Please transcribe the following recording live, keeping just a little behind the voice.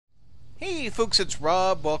Hey folks, it's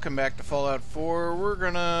Rob. Welcome back to Fallout 4. We're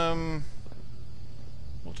gonna...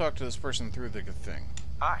 we'll talk to this person through the thing.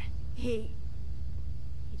 Hi. He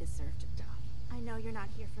deserved to die. I know you're not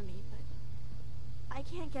here for me, but I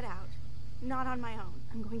can't get out. Not on my own.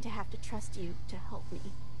 I'm going to have to trust you to help me.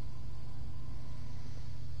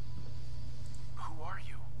 Who are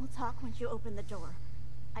you? We'll talk once you open the door.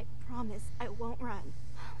 I promise I won't run.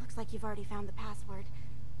 Looks like you've already found the password.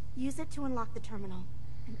 Use it to unlock the terminal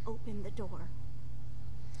and open the door.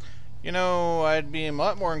 You know, I'd be a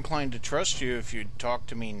lot more inclined to trust you if you'd talk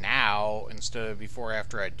to me now instead of before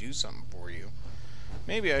after I do something for you.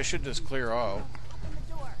 Maybe I should just clear out. Open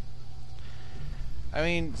the door. I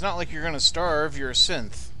mean, it's not like you're gonna starve, you're a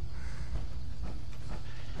synth.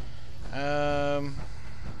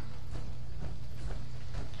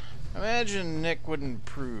 Imagine Nick wouldn't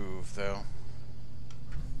approve, though.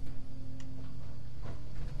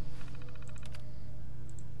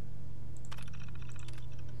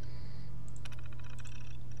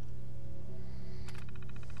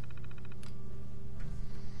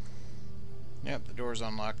 Yep, the door's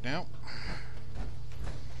unlocked now.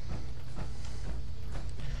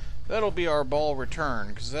 That'll be our ball return,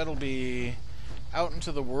 because that'll be out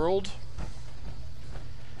into the world.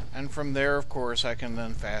 And from there, of course, I can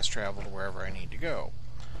then fast travel to wherever I need to go.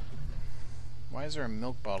 Why is there a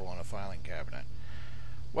milk bottle in a filing cabinet?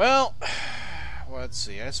 Well, let's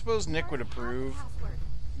see. I suppose Nick would approve.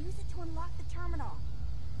 Use it to unlock the terminal.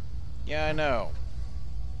 Yeah, I know.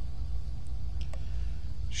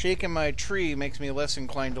 Shaking my tree makes me less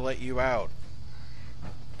inclined to let you out.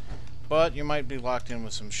 But you might be locked in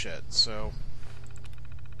with some shit, so...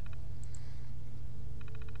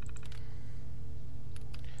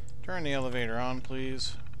 turn the elevator on,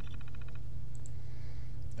 please.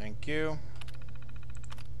 Thank you.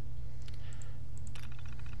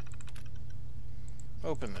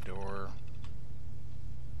 Open the door.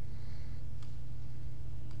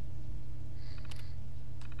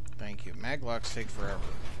 Thank you. Maglocks take forever.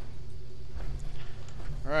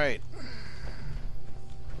 Alright.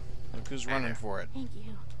 Look who's running for it. Thank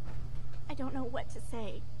you. I don't know what to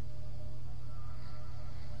say.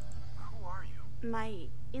 Who are you? My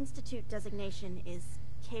institute designation is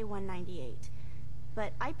K-198,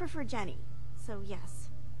 but I prefer Jenny, so yes,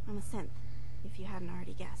 I'm a synth, if you hadn't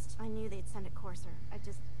already guessed. I knew they'd send a courser. I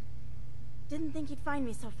just didn't think he'd find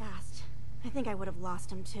me so fast. I think I would have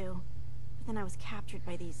lost him too. But then I was captured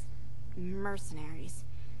by these mercenaries.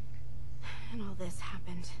 And all this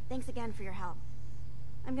happened. Thanks again for your help.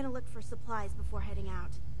 I'm gonna look for supplies before heading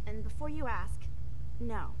out. And before you ask,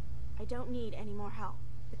 no, I don't need any more help.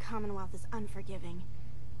 The Commonwealth is unforgiving.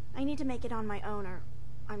 I need to make it on my own or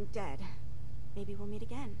I'm dead. Maybe we'll meet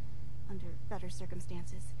again, under better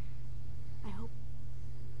circumstances. I hope.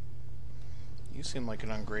 You seem like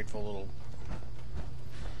an ungrateful little...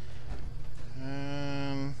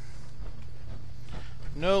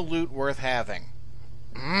 no loot worth having.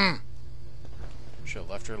 Should've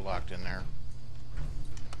left her locked in there.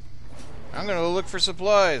 I'm gonna go look for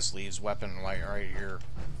supplies. Leaves weapon light right here.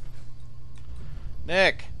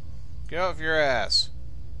 Nick! Get off your ass.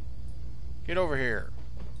 Get over here.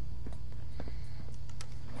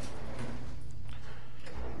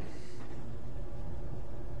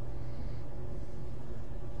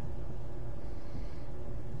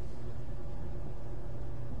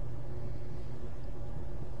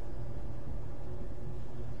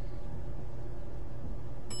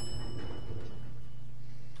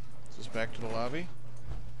 Is this back to the lobby?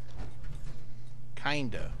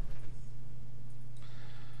 Kinda.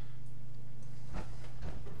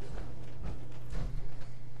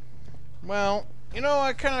 Well, you know,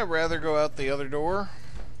 I'd kind of rather go out the other door.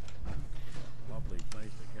 Lovely place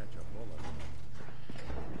to catch a bullet.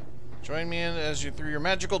 Join me in as you through your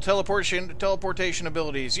magical teleportation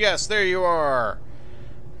abilities. Yes, there you are.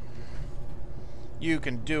 You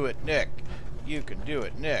can do it, Nick. You can do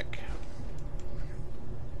it, Nick.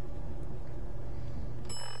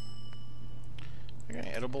 You got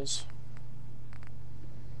any edibles?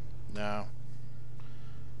 No.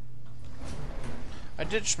 I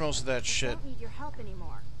ditched most of that shit. I don't need your help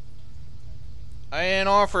anymore. I didn't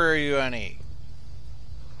offer you any.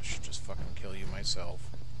 I should just fucking kill you myself.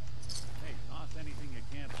 Hey, toss anything you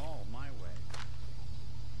can't haul my way.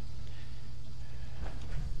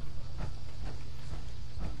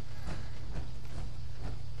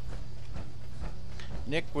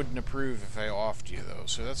 Nick wouldn't approve if I offed you, though,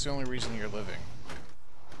 so that's the only reason you're living.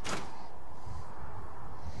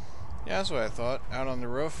 Yeah, that's what I thought. Out on the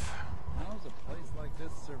roof. How's a place like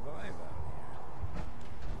this survive out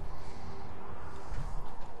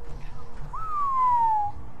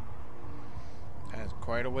here? That's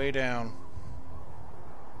quite a way down.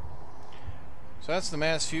 So that's the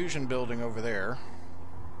mass fusion building over there.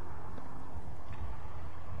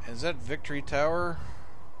 Is that Victory Tower?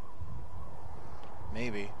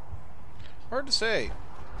 Maybe. Hard to say.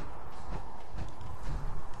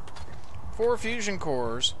 4 fusion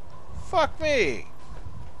cores. Fuck me!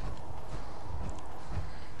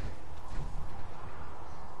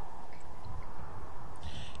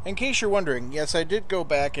 In case you're wondering, yes, I did go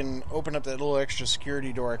back and open up that little extra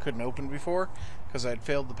security door I couldn't open before because I'd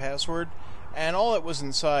failed the password. And all that was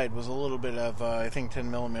inside was a little bit of, I think,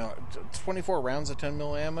 24 rounds of 10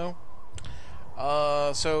 mil ammo.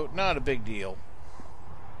 So, not a big deal.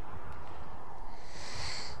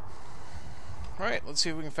 Alright, let's see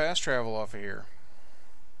if we can fast travel off of here.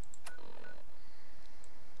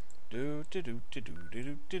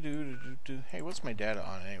 Hey, what's my data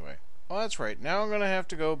on anyway? Oh, that's right. Now I'm going to have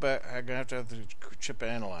to go back. I'm going to have the chip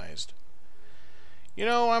analyzed. You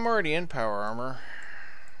know, I'm already in power armor.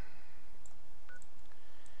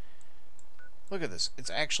 Look at this. It's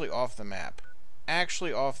actually off the map.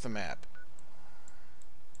 Actually off the map.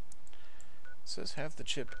 It says have the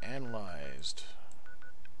chip analyzed.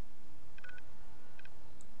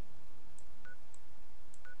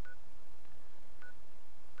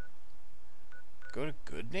 Go to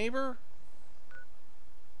Good Neighbor?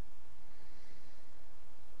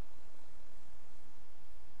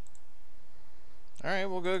 Alright,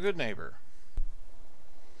 we'll go to Good Neighbor.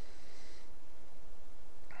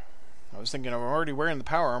 I was thinking I'm already wearing the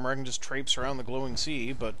power armor, I can just traipse around the glowing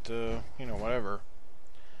sea, but, you know, whatever.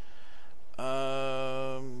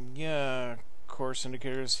 Yeah, course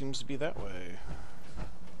indicator seems to be that way.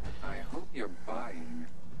 I hope you're buying.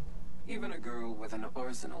 Even a girl with an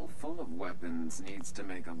arsenal full of weapons needs to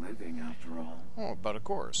make a living after all. Oh, but of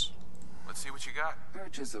course. Let's see what you got.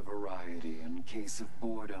 Purchase a variety in case of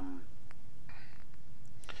boredom.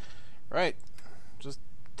 Right. Just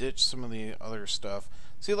ditch some of the other stuff.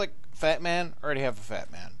 See, like, Fat Man? Already have a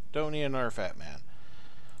Fat Man. Don't need another Fat Man.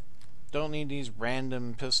 Don't need these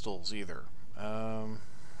random pistols either.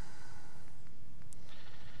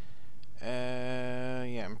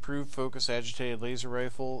 Yeah, improved focus agitated laser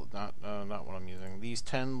rifle. Not what I'm using. These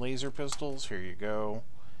 10 laser pistols. Here you go.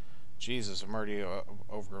 Jesus, I'm already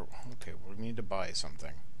over. Okay, we need to buy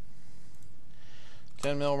something.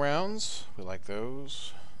 10 mil rounds. We like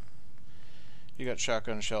those. You got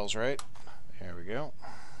shotgun shells, right? There we go.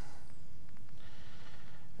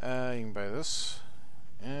 You can buy this.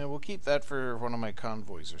 And we'll keep that for one of my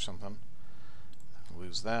convoys or something.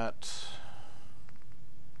 Lose that.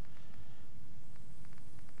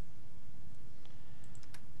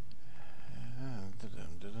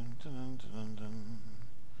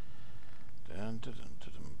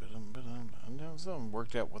 I still haven't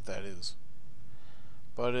worked out what that is.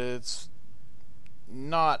 But it's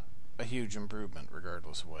not a huge improvement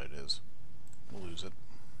regardless of what it is. We'll lose it.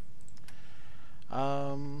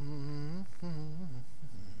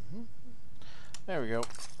 There we go.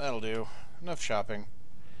 That'll do. Enough shopping.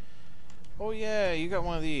 Oh yeah, you got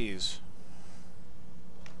one of these.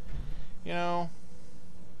 You know,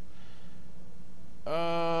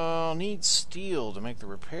 I'll need steel to make the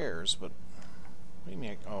repairs, but what do you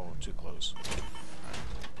mean? Oh, too close.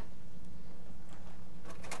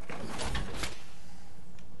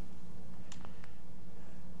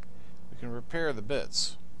 We can repair the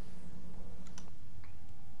bits.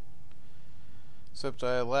 Except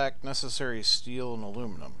I lack necessary steel and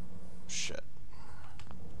aluminum. Shit.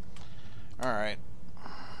 Alright.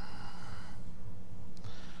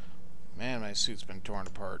 Man, my suit's been torn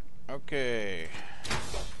apart. Okay.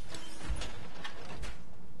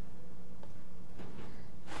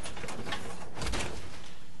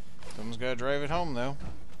 Someone's gotta drive it home, though.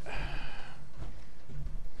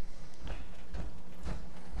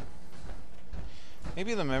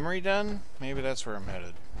 Maybe the memory den? Maybe that's where I'm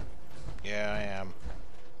headed. Yeah, I am.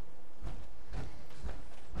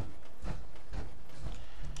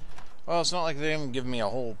 Well, it's not like they haven't given me a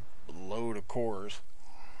whole load of cores.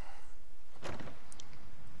 I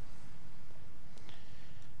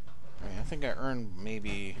mean, I think I earned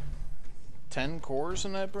maybe 10 cores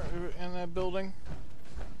in that building.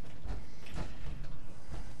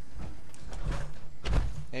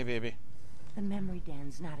 Hey, baby. The memory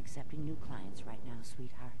den's not accepting new clients right now,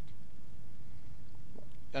 sweetheart.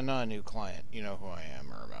 Not a new client. You know who I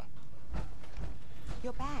am, Irma.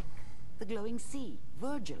 You're back. The glowing sea.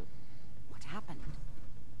 Virgil. What happened?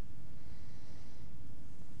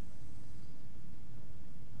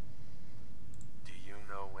 Do you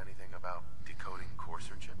know anything about decoding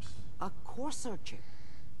courser chips? A courser chip.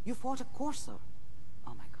 You fought a courser.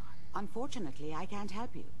 Oh my god. Unfortunately, I can't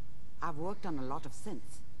help you. I've worked on a lot of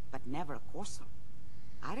synths, but never a Corso.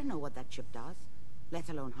 I don't know what that chip does, let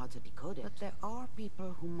alone how to decode it. But there are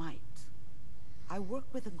people who might. I work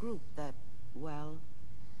with a group that, well,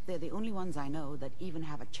 they're the only ones I know that even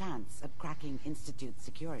have a chance at cracking Institute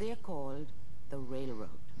security. They're called the Railroad.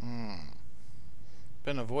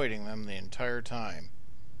 Been avoiding them the entire time.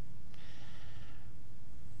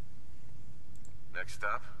 Next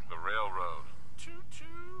stop, the railroad.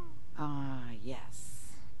 Choo-choo. Ah, yes.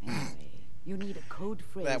 Anyway, you need a code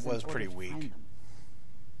phrase That was in order pretty to weak. find them.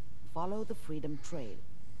 Follow the Freedom Trail.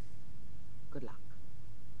 Good luck.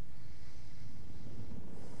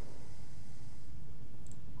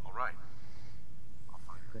 All right. I'll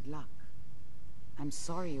find it. Good luck. I'm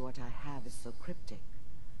sorry what I have is so cryptic,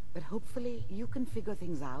 but hopefully you can figure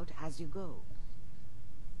things out as you go.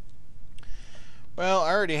 Well,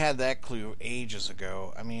 I already had that clue ages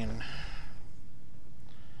ago. I mean,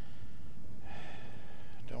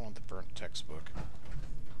 don't want the burnt textbook.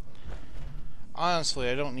 Honestly,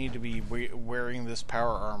 I don't need to be wearing this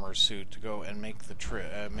power armor suit to go and make the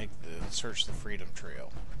search the Freedom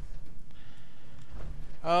Trail.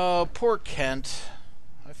 Oh, poor Kent.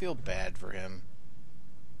 I feel bad for him.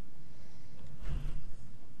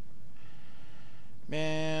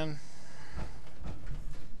 Man.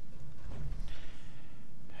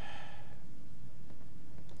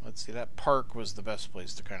 Let's see, that park was the best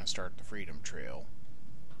place to kind of start the Freedom Trail.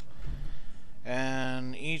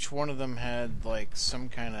 And each one of them had like some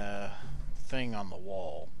kind of thing on the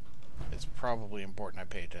wall. It's probably important I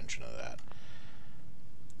pay attention to that.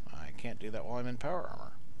 I can't do that while I'm in power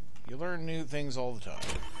armor. You learn new things all the time.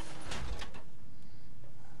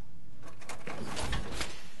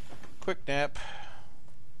 Quick nap.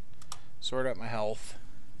 Sort out my health.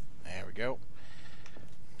 There we go.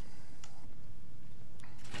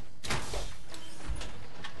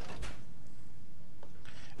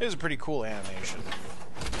 It is a pretty cool animation.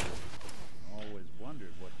 Always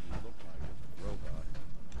wondered what you look like as a robot.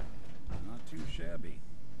 Not too shabby.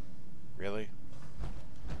 Really?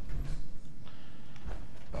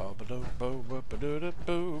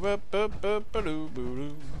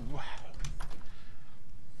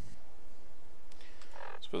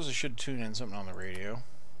 Suppose I should tune in something on the radio.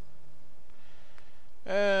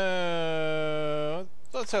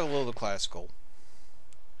 Let's have a little classical.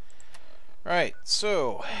 Right,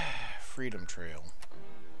 so Freedom Trail.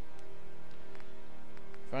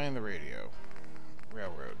 Find the radio.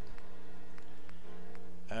 Railroad.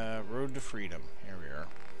 Road to Freedom. Here we are.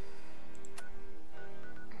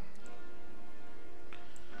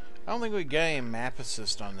 I don't think we get any map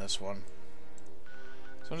assist on this one.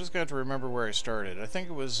 So I'm just going to have to remember where I started. I think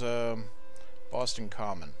it was Boston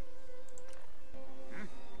Common.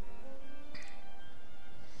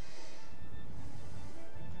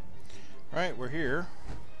 Alright, we're here.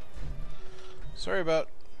 Sorry about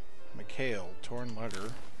McHale, torn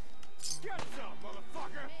letter. Get some,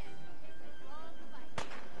 motherfucker!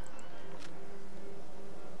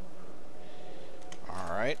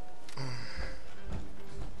 Alright.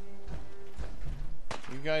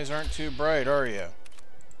 You guys aren't too bright, are you?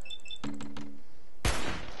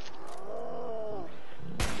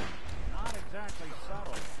 Not exactly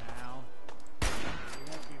subtle, pal. You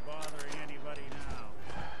won't be bothering anybody now.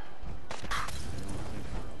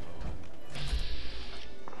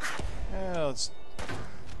 Yeah, let's...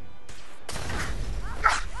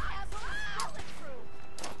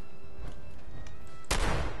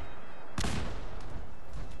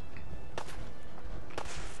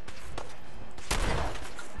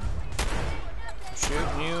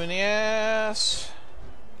 Shooting you in the ass.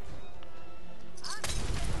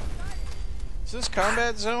 Is this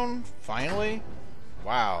combat zone? Finally?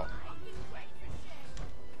 Wow.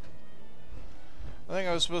 I think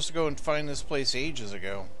I was supposed to go and find this place ages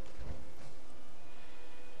ago.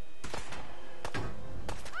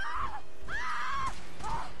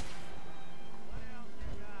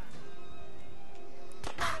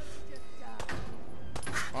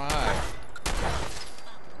 Why?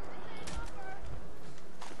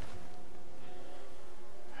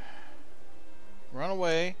 Run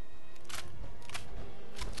away.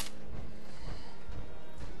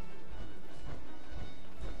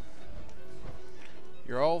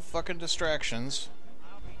 You're all fucking distractions.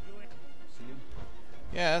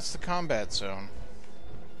 Yeah, that's the combat zone.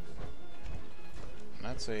 And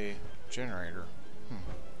that's a generator.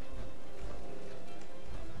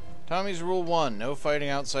 Tommy's rule 1, no fighting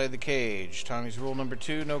outside the cage. Tommy's rule number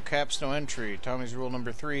 2, no caps, no entry. Tommy's rule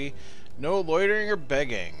number 3, no loitering or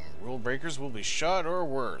begging. Rule breakers will be shot or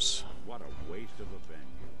worse. What a waste of a venue.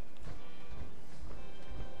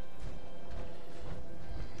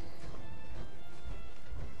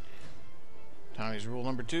 Tommy's rule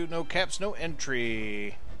number 2, no caps, no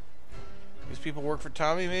entry. These people work for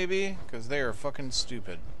Tommy, maybe? Because they are fucking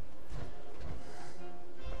stupid.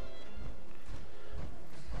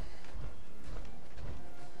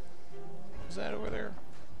 Is that over there?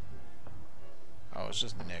 Oh, it's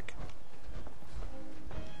just Nick.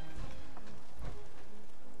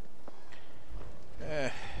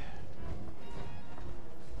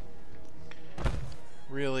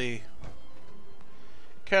 Really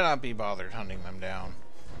cannot be bothered hunting them down.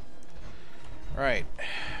 Right.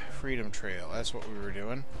 Freedom Trail. That's what we were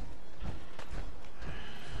doing.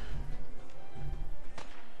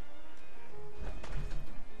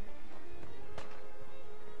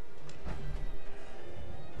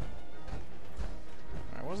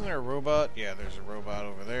 Wasn't there a robot? Yeah, there's a robot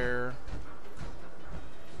over there.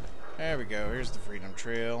 There we go. Here's the Freedom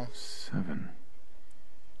Trail. 7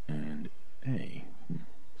 and A.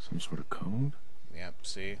 Some sort of code? Yep,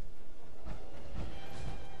 see?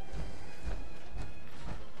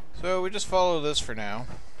 So we just follow this for now.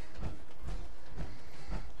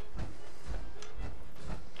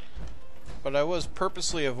 But I was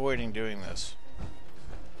purposely avoiding doing this.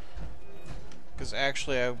 Because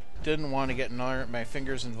actually I didn't want to get my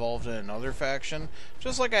fingers involved in another faction.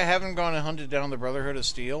 Just like I haven't gone and hunted down the Brotherhood of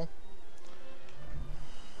Steel.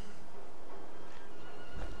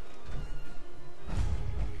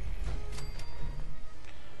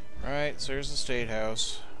 Alright, so here's the State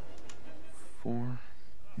House. 4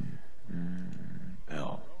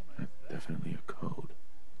 L. That's definitely a code.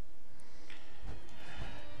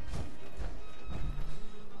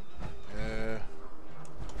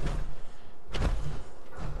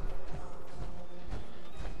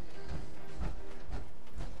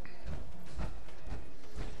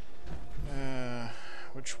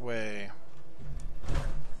 Which way?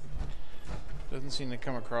 Doesn't seem to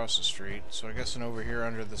come across the street, so I guess I'm over here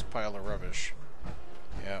under this pile of rubbish.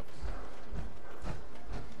 Yep.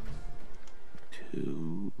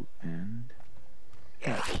 2 and...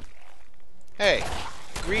 Hey!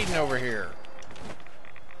 Reading over here.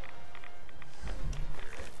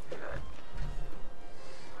 You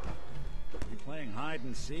playing hide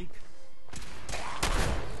and seek?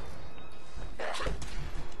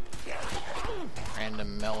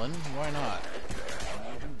 Random melon, why not?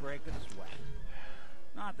 You can break a sweat.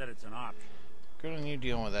 Not that it's an option. Good on you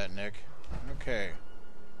dealing with that, Nick. Okay.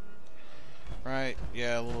 Right,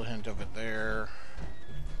 yeah, a little hint of it there.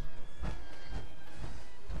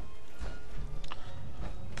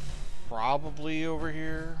 Probably over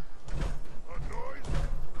here.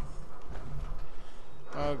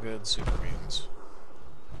 Oh, good, super beans.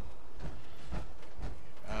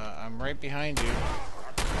 I'm right behind you.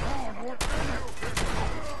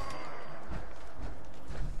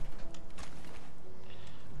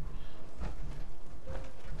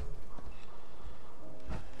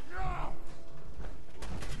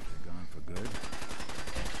 Gone for good.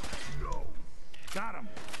 Got him.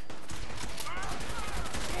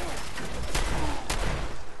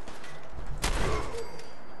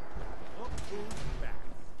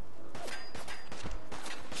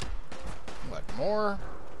 What, more?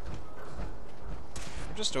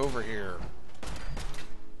 We're just over here.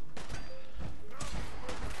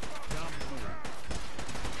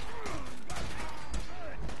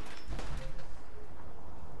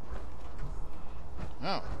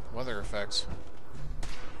 Oh, weather effects.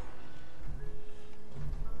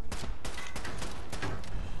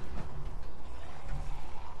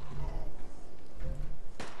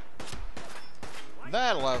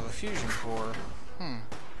 That'll have a fusion core.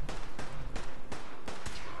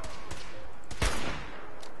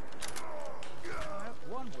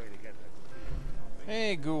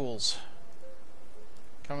 Hey, ghouls.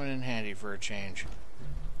 Coming in handy for a change.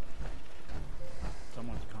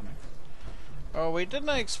 Someone's coming. Oh, wait, didn't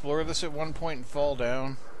I explore this at one point and fall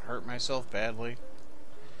down? Hurt myself badly.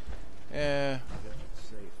 Yeah. Guess it's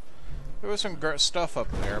safe. There was some stuff up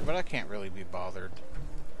there, but I can't really be bothered.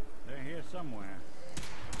 They're here somewhere.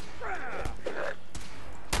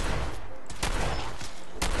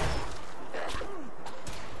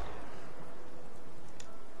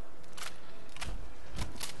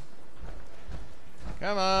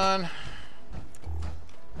 Come on.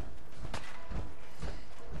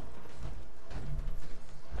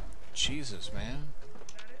 Jesus, man.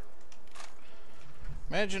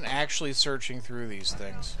 Imagine actually searching through these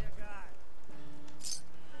things.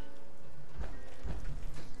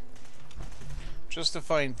 Just to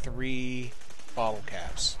find 3 bottle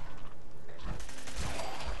caps.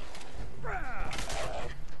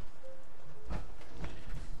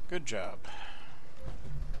 Good job.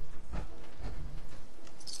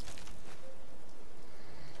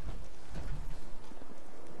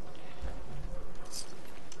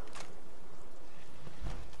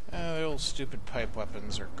 Those stupid pipe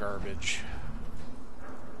weapons are garbage.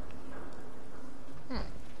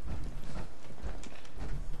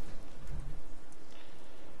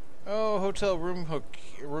 Oh, hotel room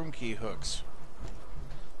key hooks.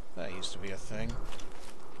 That used to be a thing.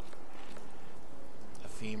 A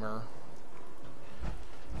femur.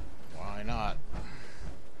 Why not?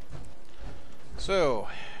 So,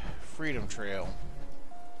 Freedom Trail.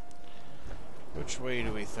 Which way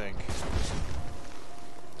do we think?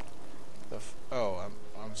 Oh,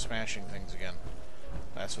 I'm smashing things again.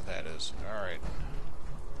 That's what that is. All right.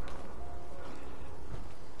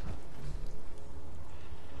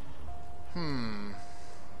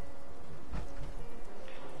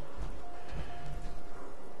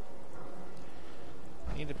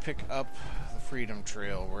 Need to pick up the Freedom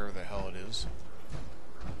Trail, wherever the hell it is.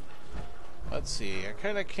 Let's see. I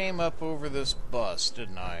kind of came up over this bus,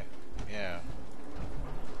 didn't I? Yeah.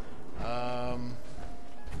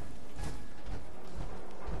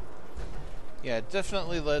 Yeah, it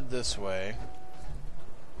definitely led this way.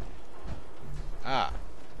 Ah,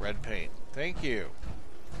 red paint. Thank you.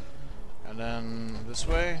 And then this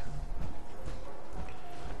way.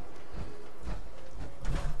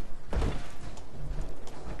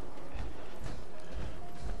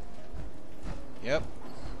 Yep.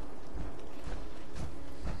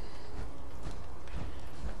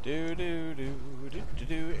 Do.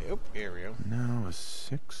 Oh, here we go. Now a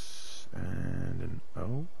 6 and an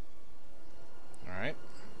O. Alright.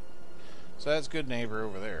 So that's good neighbor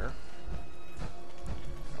over there.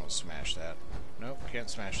 I'll smash that. Nope, can't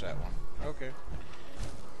smash that one. Okay.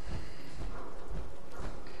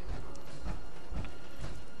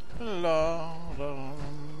 La, la, la,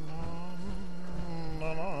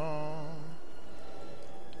 la, la.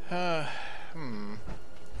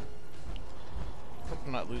 Hope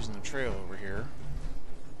I'm not losing the trail over here.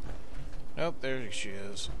 Nope, there she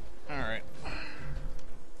is. Alright.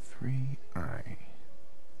 3I.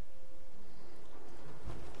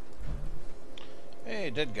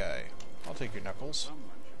 Hey, dead guy. I'll take your knuckles.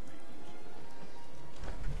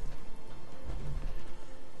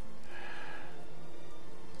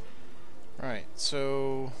 Right,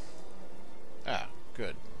 so... Ah,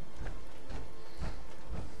 good.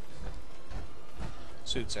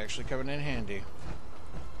 Suit's actually coming in handy.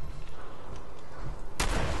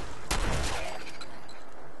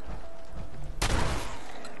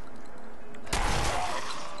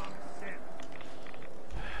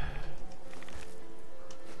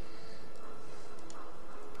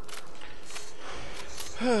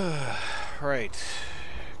 Right,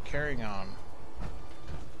 carrying on.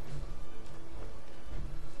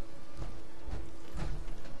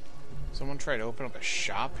 Someone tried to open up a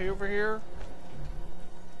shop over here?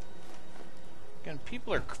 Again,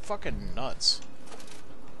 people are fucking nuts.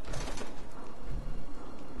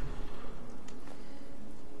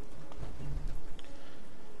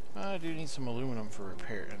 I do need some aluminum for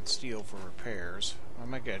repair and steel for repairs. I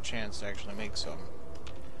might get a chance to actually make some.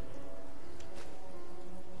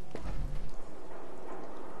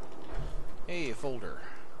 Hey, a folder.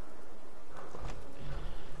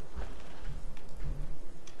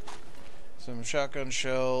 Some shotgun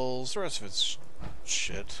shells. The rest of it's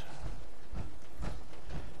shit.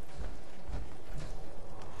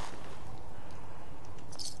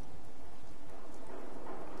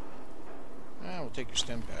 We'll take your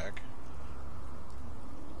stim pack.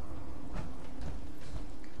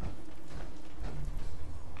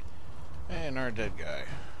 And our dead guy.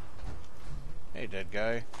 Hey, dead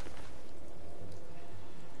guy.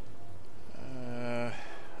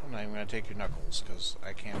 I'm not even going to take your knuckles, because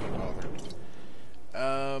I can't be bothered.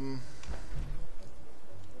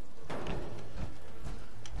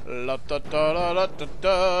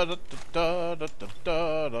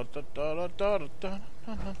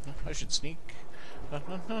 I should sneak.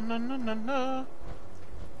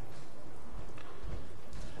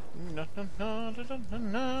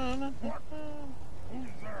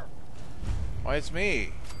 Why, it's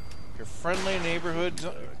me, your friendly neighborhood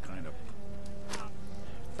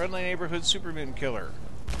super mutant killer.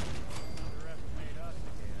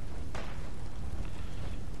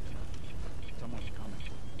 Someone's coming.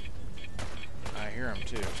 I hear him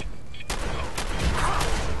too.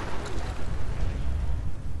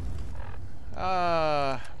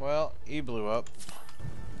 Well, he blew up.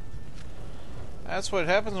 That's what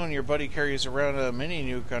happens when your buddy carries around a mini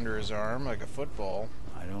nuke under his arm like a football.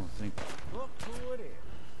 I don't think... Look who it is.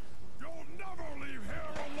 You'll never leave here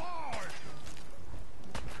alive.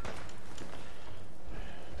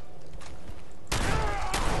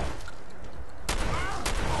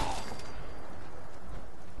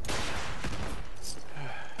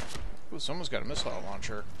 Ooh, someone's got a missile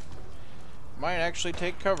launcher. Might actually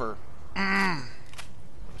take cover. Here,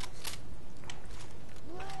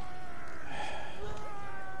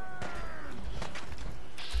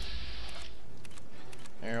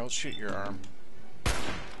 I'll shoot your arm.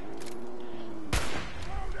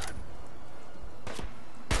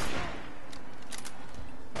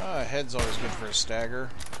 A head's always good for a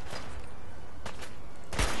stagger.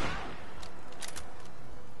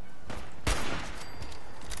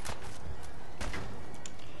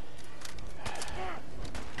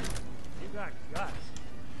 You got guts.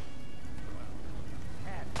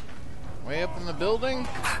 Way up in the building?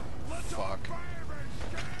 Fuck.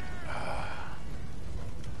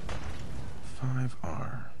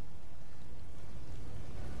 5R.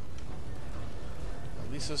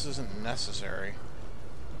 At least this isn't necessary. I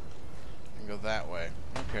can go that way.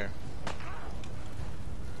 Okay.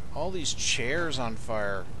 All these chairs on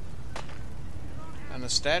fire. And the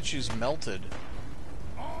statue's melted.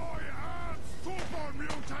 I am super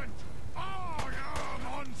mutant. I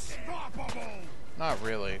am unstoppable. Not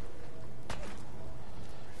really.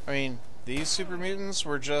 I mean, these super mutants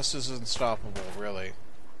were just as unstoppable, really.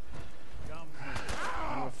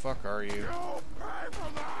 Who the fuck are you? You pay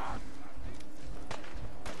for that.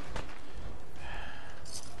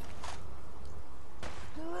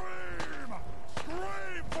 Scream!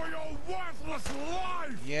 Scream for your worthless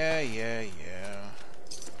life! Yeah. Here.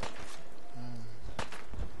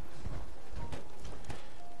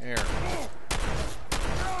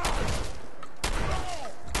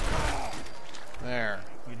 There.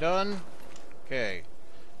 You done? Okay.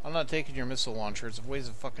 I'm not taking your missile launcher. It weighs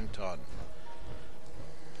a fucking ton.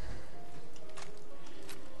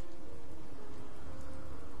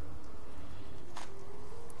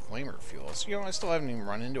 Flamer fuels. You know, I still haven't even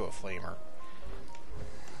run into a flamer.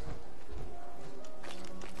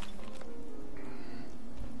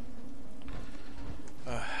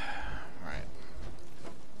 Right.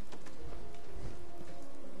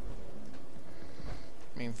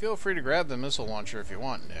 I mean, feel free to grab the missile launcher if you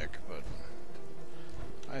want, Nick, but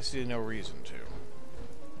I see no reason to.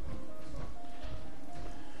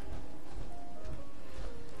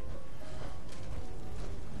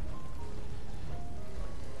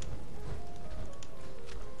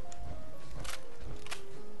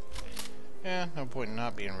 Yeah, no point in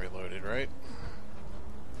not being reloaded, right?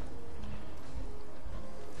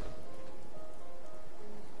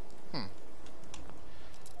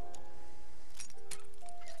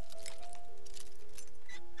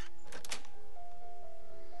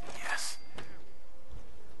 Yes.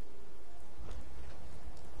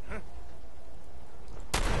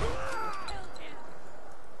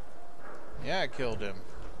 Yeah, I killed him.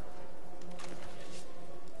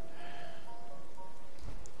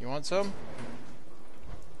 You want some?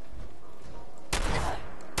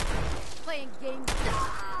 Playing games.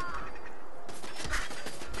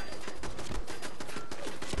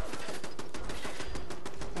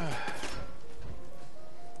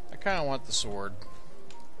 I kind of want the sword.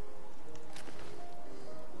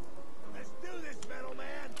 Let's do this, metal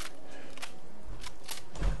man.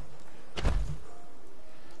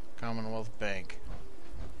 Commonwealth Bank.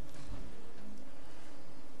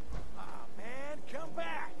 Ah, man, come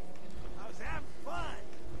back. I was having fun.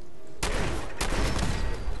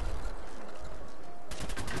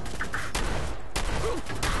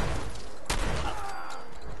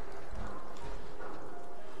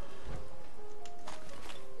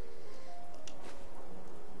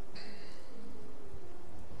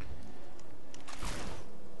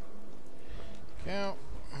 Count.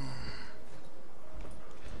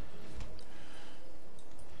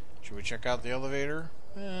 Should we check out the elevator?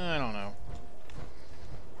 I don't know.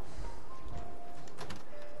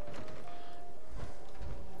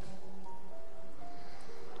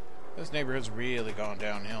 This neighborhood's really gone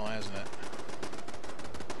downhill, hasn't it?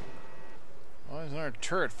 Well, there's another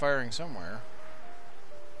turret firing somewhere.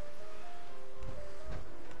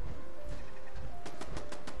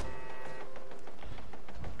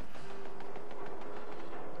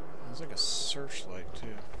 There's like a searchlight, too.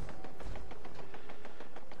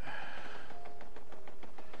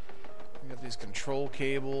 We got these control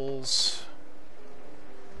cables.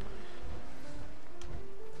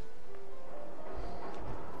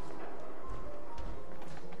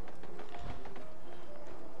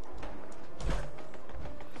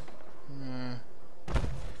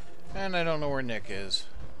 And I don't know where Nick is.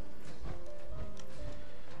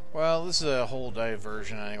 Well, this is a whole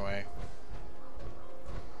diversion anyway.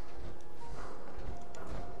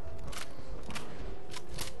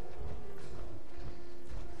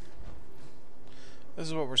 This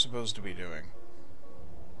is what we're supposed to be doing.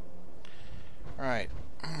 Alright.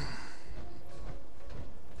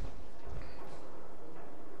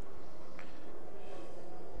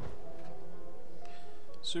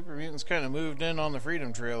 Super mutants kind of moved in on the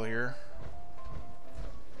Freedom Trail here.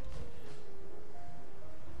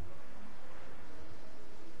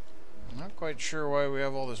 Not quite sure why we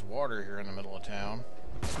have all this water here in the middle of town.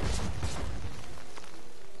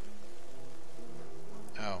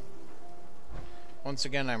 Oh. Once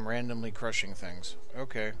again, I'm randomly crushing things.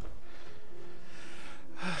 Okay.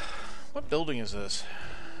 What building is this?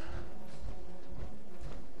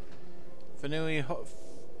 Fenuyl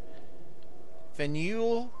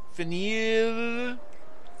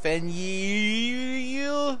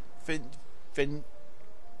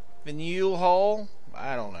Hall?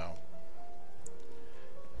 I don't know.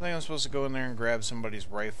 I think I'm supposed to go in there and grab somebody's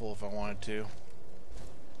rifle if I wanted to.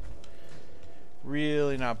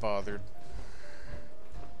 Really not bothered.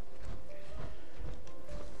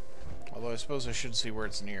 Although I suppose I should see where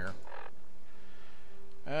it's near.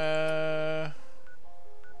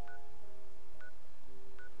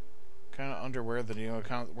 Kind of under where the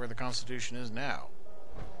where the Constitution is now.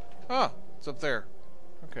 Oh, it's up there.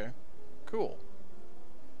 Okay, cool.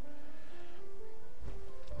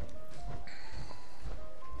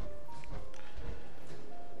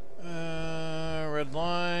 Red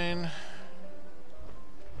line.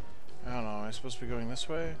 I don't know. Am I supposed to be going this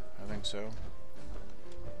way? I think so.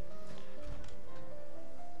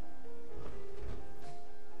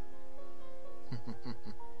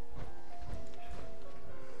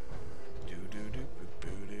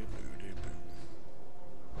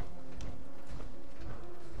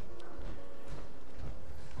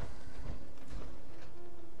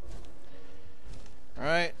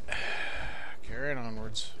 Alright, carrying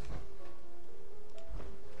onwards.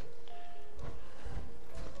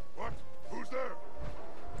 What? Who's there?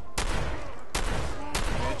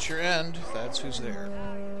 At your end, that's who's there.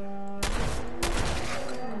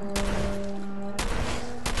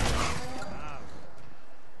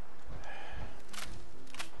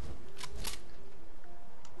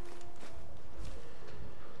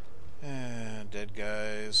 Dead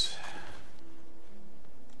guys.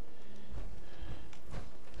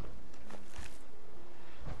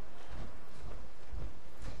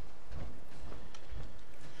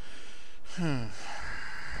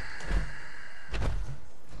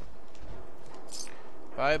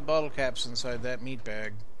 Five bottle caps inside that meat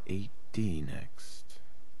bag. 8D next.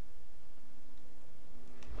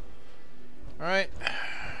 Alright.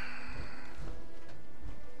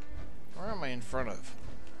 Where am I in front of?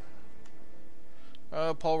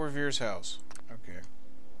 Paul Revere's house. Okay.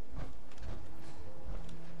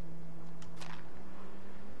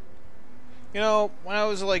 You know, when I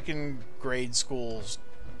was like in grade schools,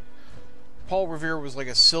 Paul Revere was like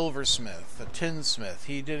a silversmith, a tinsmith.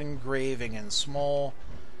 He did engraving and small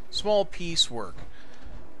piecework.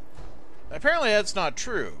 Apparently that's not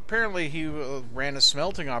true. Apparently he ran a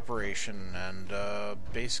smelting operation and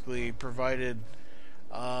basically provided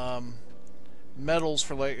metals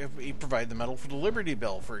for, like, he provided the metal for the Liberty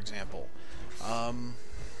Bell, for example.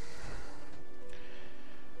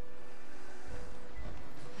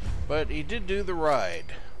 But he did do the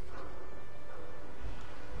ride,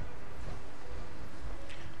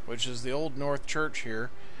 which is the Old North Church here.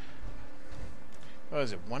 What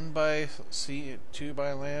is it, 1 by sea, 2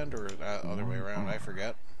 by land, or other way around? I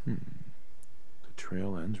forget. The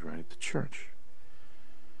trail ends right at the church.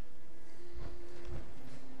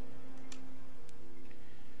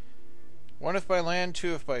 One if by land,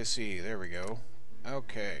 2 if by sea. There we go.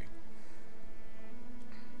 Okay.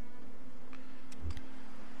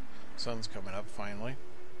 Sun's coming up finally.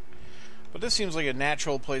 But this seems like a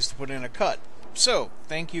natural place to put in a cut. So,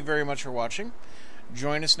 thank you very much for watching.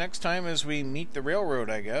 Join us next time as we meet the railroad,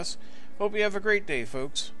 I guess. Hope you have a great day,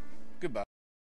 folks. Goodbye.